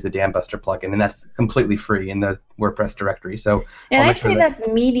need to use the Dam Buster plugin, and that's completely free in the WordPress directory. So, and I'd say that's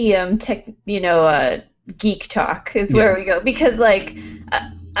medium geek talk is where we go, because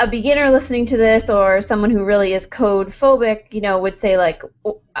a beginner listening to this or someone who really is code phobic, would say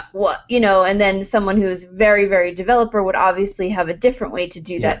what, and then someone who's very, very developer would obviously have a different way to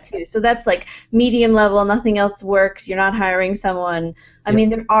do that too. So that's medium level, nothing else works, you're not hiring someone. I mean,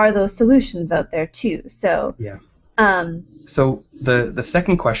 there are those solutions out there too. So So the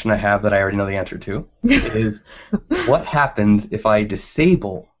second question I have that I already know the answer to is what happens if I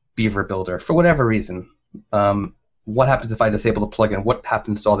disable Beaver Builder for whatever reason? What happens if I disable the plugin? What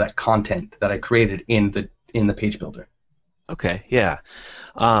happens to all that content that I created in the page builder? Okay, yeah.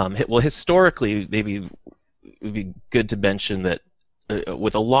 Well, historically, maybe it would be good to mention that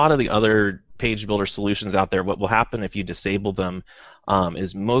with a lot of the other page builder solutions out there, what will happen if you disable them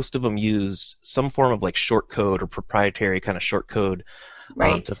is most of them use some form of short code or proprietary kind of short code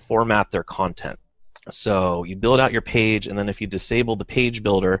to format their content. So you build out your page, and then if you disable the page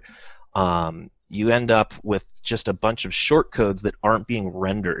builder, you end up with just a bunch of short codes that aren't being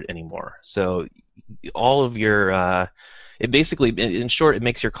rendered anymore. So all of your it basically, in short, it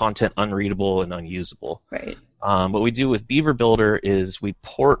makes your content unreadable and unusable. Right. What we do with Beaver Builder is we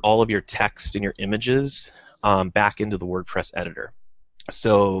port all of your text and your images back into the WordPress editor.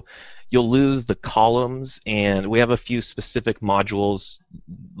 So you'll lose the columns, and we have a few specific modules,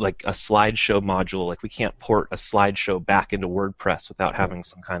 like a slideshow module. Like we can't port a slideshow back into WordPress without having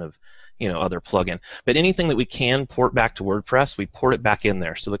some kind of other plugin. But anything that we can port back to WordPress, we port it back in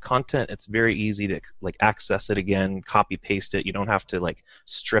there. So the content, it's very easy to like access it again, copy paste it. You don't have to like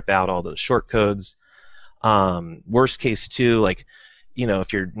strip out all those shortcodes. Worst case too, like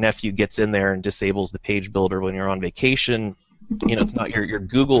if your nephew gets in there and disables the page builder when you're on vacation, it's not your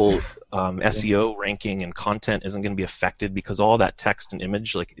Google SEO ranking and content isn't going to be affected because all that text and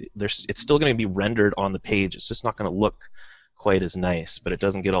image, like it's still going to be rendered on the page. It's just not going to look quite as nice, but it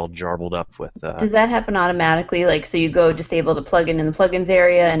doesn't get all jarbled up with. Does that happen automatically? Like, so you go disable the plugin in the plugins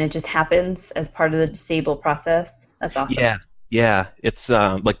area, and it just happens as part of the disable process? That's awesome. Yeah. It's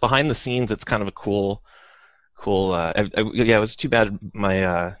like behind the scenes, it's kind of a cool. It was too bad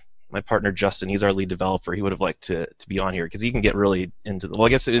my partner Justin, he's our lead developer. He would have liked to be on here because he can get really into the. Well, I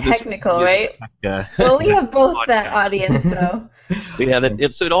guess technical, right? Well, we have both that audience, so.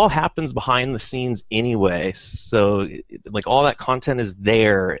 So it all happens behind the scenes anyway. So like all that content is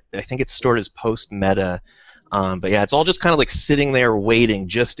there. I think it's stored as post meta. But yeah, it's all just kind of like sitting there waiting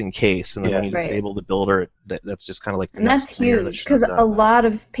just in case, and then when you disable the builder, that's just kind of like the next that's huge because a lot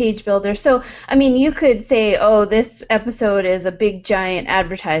of page builders. So I mean, you could say, oh, this episode is a big giant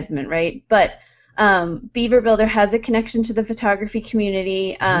advertisement, right? But Beaver Builder has a connection to the photography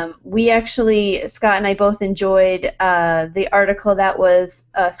community. We actually, Scott and I both enjoyed the article that was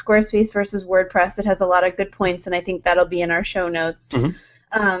Squarespace versus WordPress. It has a lot of good points, and I think that'll be in our show notes.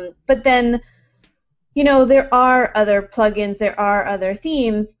 But then. There are other plugins, there are other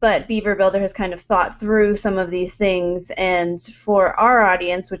themes, but Beaver Builder has kind of thought through some of these things, and for our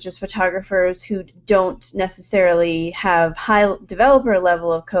audience, which is photographers who don't necessarily have high developer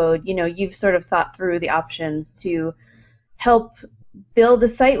level of code, you've sort of thought through the options to help build a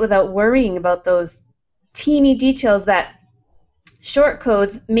site without worrying about those teeny details that short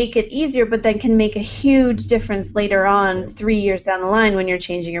codes make it easier, but then can make a huge difference later on 3 years down the line when you're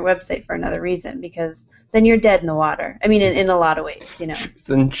changing your website for another reason, because then you're dead in the water. I mean, in a lot of ways,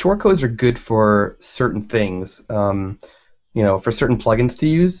 And short codes are good for certain things, for certain plugins to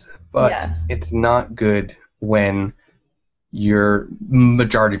use, but it's not good when your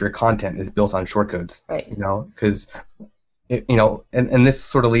majority of your content is built on short codes. Right. Because, and this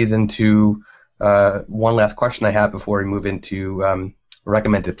sort of leads into one last question I have before we move into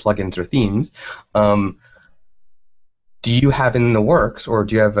recommended plugins or themes. Do you have in the works, or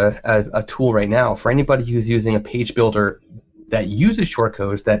do you have a tool right now for anybody who's using a page builder that uses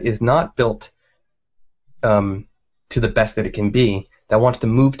shortcodes that is not built to the best that it can be, that wants to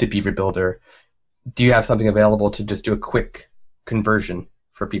move to Beaver Builder? Do you have something available to just do a quick conversion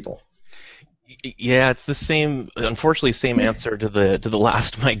for people? Yeah, it's the same. Unfortunately, same answer to the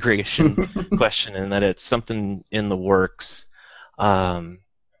last migration question, in that it's something in the works. And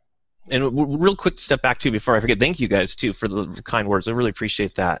real quick step back too before I forget. Thank you guys too for the kind words. I really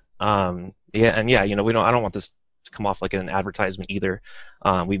appreciate that. I don't want this to come off like an advertisement either.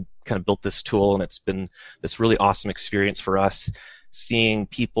 We kind of built this tool, and it's been this really awesome experience for us. Seeing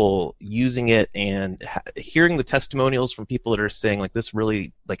people using it and hearing the testimonials from people that are saying like this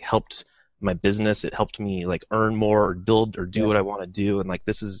really like helped my business, it helped me like earn more or build or do what I want to do, and like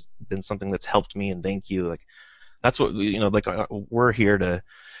this has been something that's helped me, and thank you. Like that's what we're here to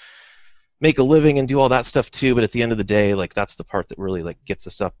make a living and do all that stuff too, but at the end of the day, like that's the part that really like gets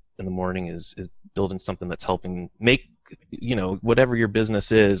us up in the morning is building something that's helping make whatever your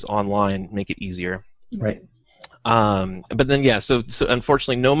business is online, make it easier. Right. But then so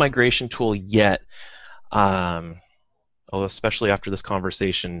unfortunately no migration tool yet. Although especially after this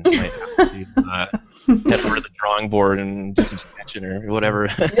conversation, I might have to head over to the drawing board and do some sketching or whatever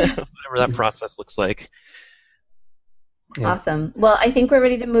that process looks like. Yeah. Awesome. Well, I think we're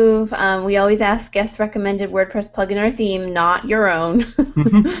ready to move. We always ask guest recommended WordPress plugin or theme, not your own,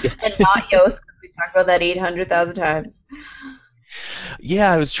 and not Yoast, because we've talked about that 800,000 times.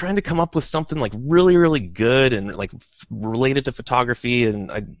 Yeah, I was trying to come up with something like really, really good and like related to photography,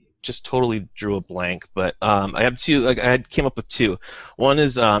 and I just totally drew a blank, but I have two. I came up with two. One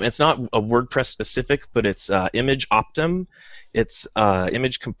is it's not a WordPress specific, but it's Image Optim. It's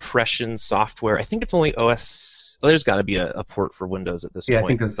image compression software. I think it's only OS. Well, there's got to be a port for Windows at this point. Yeah, I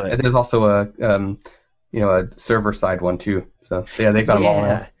think there's also a server side one too. So yeah, they've got them all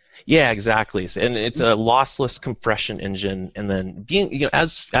now. Yeah, exactly. And it's a lossless compression engine. And then being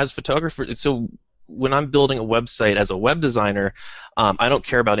as photographers, so when I'm building a website as a web designer, I don't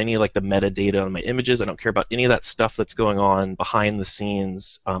care about any like the metadata on my images. I don't care about any of that stuff that's going on behind the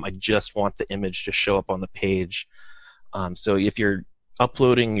scenes. I just want the image to show up on the page. So if you're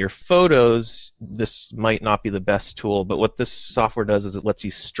uploading your photos, this might not be the best tool, but what this software does is it lets you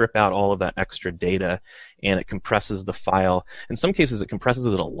strip out all of that extra data, and it compresses the file. In some cases, it compresses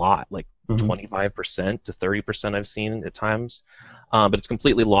it a lot, like 25% to 30% I've seen at times, but it's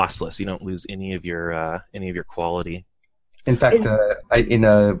completely lossless. You don't lose any of your quality. In fact,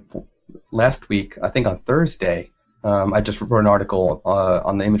 last week, I think on Thursday, I just wrote an article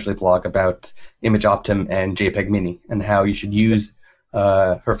on the Imagely blog about Image Optim and JPEG Mini, and how you should use,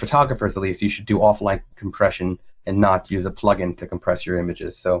 for photographers at least, you should do offline compression and not use a plugin to compress your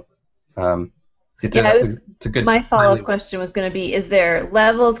images. So it's a good. My follow-up question was going to be: is there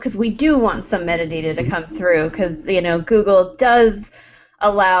levels? Because we do want some metadata to come through. Because Google does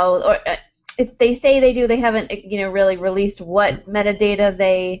allow, or if they say they do, they haven't really released what metadata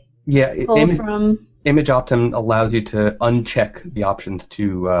they pull from. Image Optim allows you to uncheck the options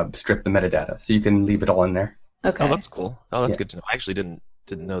to strip the metadata, so you can leave it all in there. Okay. Oh, that's cool. Oh, that's good to know. I actually didn't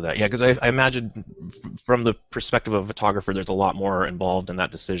know that. Yeah, because I imagine from the perspective of a photographer, there's a lot more involved in that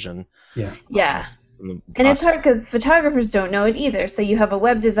decision. Yeah. Yeah. And it's hard because photographers don't know it either. So you have a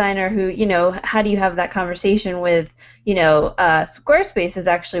web designer who, how do you have that conversation with, Squarespace is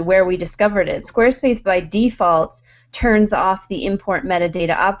actually where we discovered it. Squarespace by default turns off the import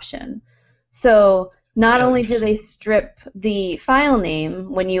metadata option. So not only do they strip the file name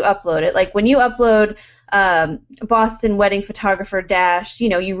when you upload it, like when you upload Boston Wedding Photographer dash,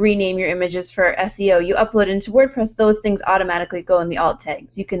 you rename your images for SEO, you upload into WordPress, those things automatically go in the alt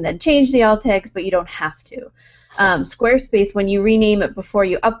tags. You can then change the alt tags, but you don't have to. Squarespace, when you rename it before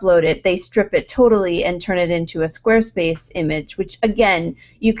you upload it, they strip it totally and turn it into a Squarespace image, which, again,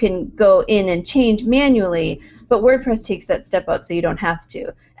 you can go in and change manually, but WordPress takes that step out so you don't have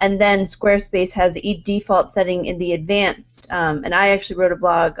to. And then Squarespace has a default setting in the advanced, and I actually wrote a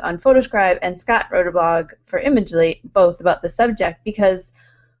blog on Photoscribe, and Scott wrote a blog for Imagely, both about the subject, because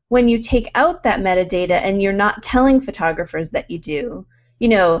when you take out that metadata and you're not telling photographers that you do,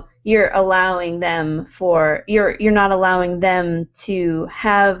 you're allowing them you're not allowing them to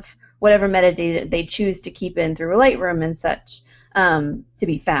have whatever metadata they choose to keep in through Lightroom and such to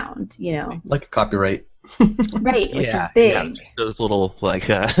be found, Like a copyright. Right, which is big. Yeah, those little, just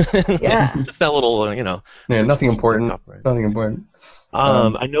that little, Yeah, nothing important. Nothing important.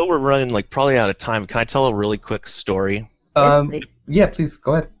 I know we're running probably out of time. Can I tell a really quick story? Yeah, please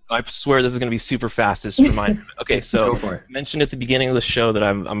go ahead. I swear this is going to be super fast. Just remind me. Okay, so I mentioned at the beginning of the show that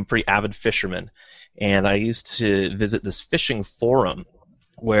I'm a pretty avid fisherman, and I used to visit this fishing forum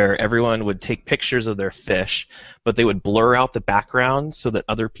where everyone would take pictures of their fish, but they would blur out the background so that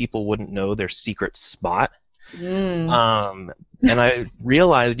other people wouldn't know their secret spot. And I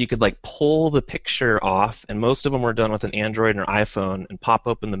realized you could pull the picture off, and most of them were done with an Android or iPhone, and pop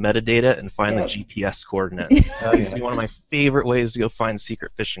open the metadata and find the GPS coordinates. That used to be one of my favorite ways to go find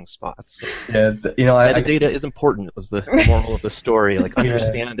secret fishing spots. Yeah, metadata is important. Was the moral of the story.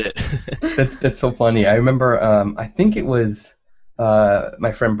 Understand it. That's so funny. I remember. I think it was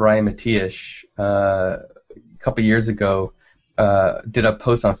my friend Brian Matiash a couple years ago did a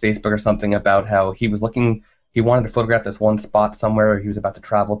post on Facebook or something about how he was looking. He wanted to photograph this one spot somewhere he was about to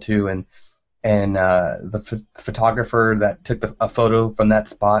travel to, and the photographer that took a photo from that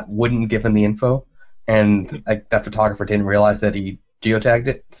spot wouldn't give him the info, and that photographer didn't realize that he geotagged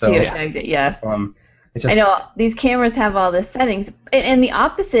it. So geotagged it, yeah. I know these cameras have all the settings, and the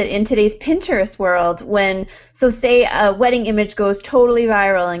opposite in today's Pinterest world. Say a wedding image goes totally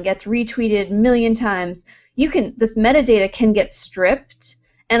viral and gets retweeted a million times, this metadata can get stripped.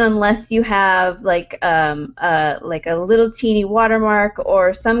 And unless you have a little teeny watermark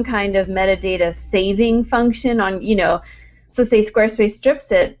or some kind of metadata saving function on, so say Squarespace strips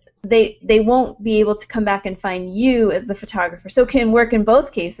it, they won't be able to come back and find you as the photographer. So it can work in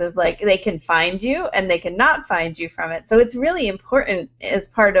both cases. They can find you and they can not find you from it. So it's really important as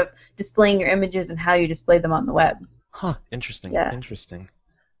part of displaying your images and how you display them on the web. Huh. Interesting. Yeah. Interesting.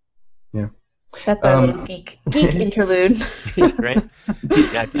 Yeah. That's our little geek interlude. Right.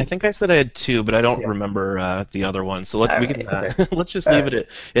 Yeah, I think I said I had two, but I don't remember the other one. So let's just leave it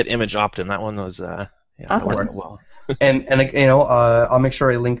at Image Optim. That one was awesome. That worked well. and I'll make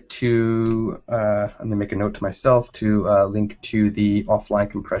sure I link to. I'm gonna make a note to myself to link to the offline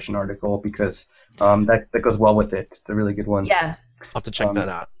compression article, because that goes well with it. It's a really good one. Yeah. I'll have to check that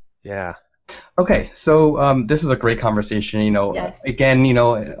out. Yeah. Okay, so this was a great conversation. Yes. Again,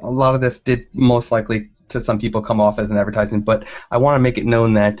 a lot of this did most likely to some people come off as an advertisement, but I want to make it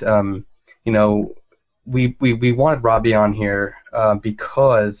known that we wanted Robby on here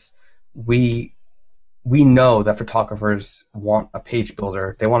because we know that photographers want a page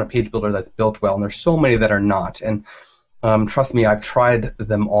builder. They want a page builder that's built well, and there's so many that are not. And trust me, I've tried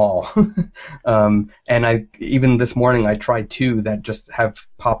them all. And even this morning I tried 2 that just have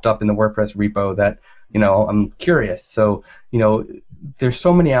popped up in the WordPress repo that, I'm curious. So, there's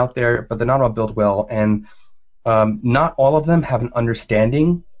so many out there, but they're not all built well, and not all of them have an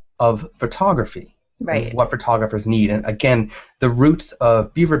understanding of photography. Right. And what photographers need. And again, the roots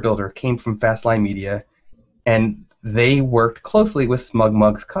of Beaver Builder came from Fastline Media, and they worked closely with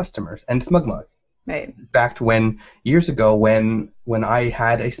SmugMug's customers and SmugMug. Right. Back when years ago, when I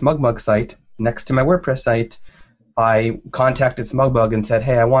had a SmugMug site next to my WordPress site, I contacted SmugMug and said,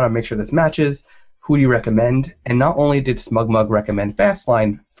 "Hey, I want to make sure this matches. Who do you recommend?" And not only did SmugMug recommend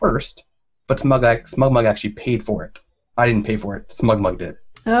Fastline first, but SmugMug actually paid for it. I didn't pay for it. SmugMug did.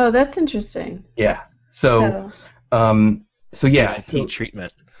 Oh, that's interesting. Yeah. So yeah. IP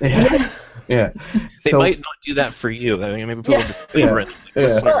treatment. Yeah. Yeah. They might not do that for you. I mean, maybe put a disclaimer in.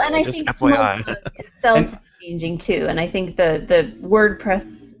 Well, and I just think FYI. itself is changing too, and I think the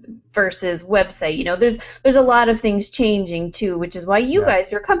WordPress versus website, there's a lot of things changing too, which is why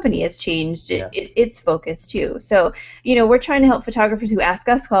your company has changed its focus too. So, we're trying to help photographers who ask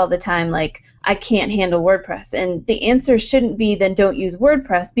us all the time, like, I can't handle WordPress, and the answer shouldn't be then don't use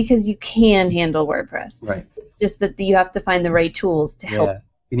WordPress, because you can handle WordPress. Right. Just that you have to find the right tools to help.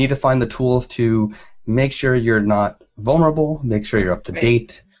 You need to find the tools to make sure you're not vulnerable, make sure you're up to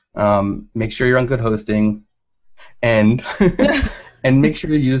date, make sure you're on good hosting, and and make sure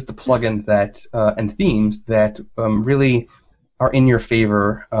you use the plugins that and themes that really are in your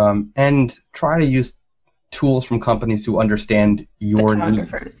favor, and try to use tools from companies who understand your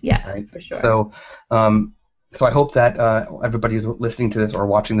needs. Yeah, right? For sure. So I hope that everybody who's listening to this or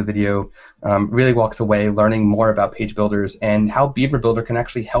watching the video really walks away learning more about page builders and how Beaver Builder can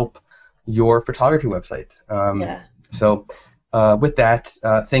actually help your photography website. So with that,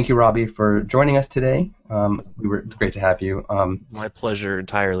 thank you, Robby, for joining us today. It's great to have you. My pleasure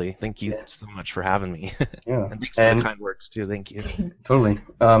entirely. Thank you so much for having me. Yeah. And thanks for the kind words, too. Thank you. Totally.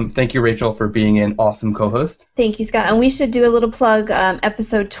 Thank you, Rachel, for being an awesome co-host. Thank you, Scott. And we should do a little plug.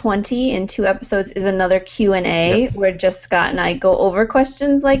 Episode 20 in 2 episodes is another Q&A where just Scott and I go over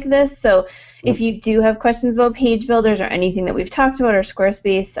questions like this. So if you do have questions about page builders or anything that we've talked about or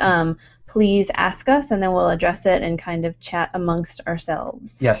Squarespace, please ask us, and then we'll address it and kind of chat amongst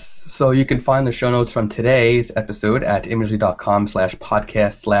ourselves. Yes. So you can find the show notes from today's episode at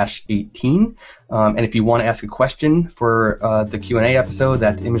imagely.com/podcast/18. And if you want to ask a question for the Q&A episode,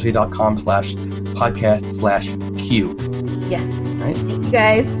 that's imagely.com/podcast/Q. Yes. Right? Thank you,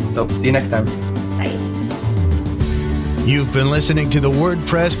 guys. So see you next time. Bye. You've been listening to the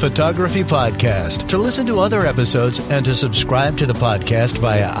WordPress Photography Podcast. To listen to other episodes and to subscribe to the podcast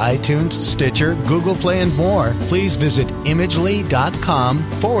via iTunes, Stitcher, Google Play, and more, please visit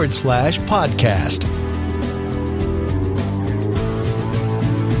imagely.com/podcast.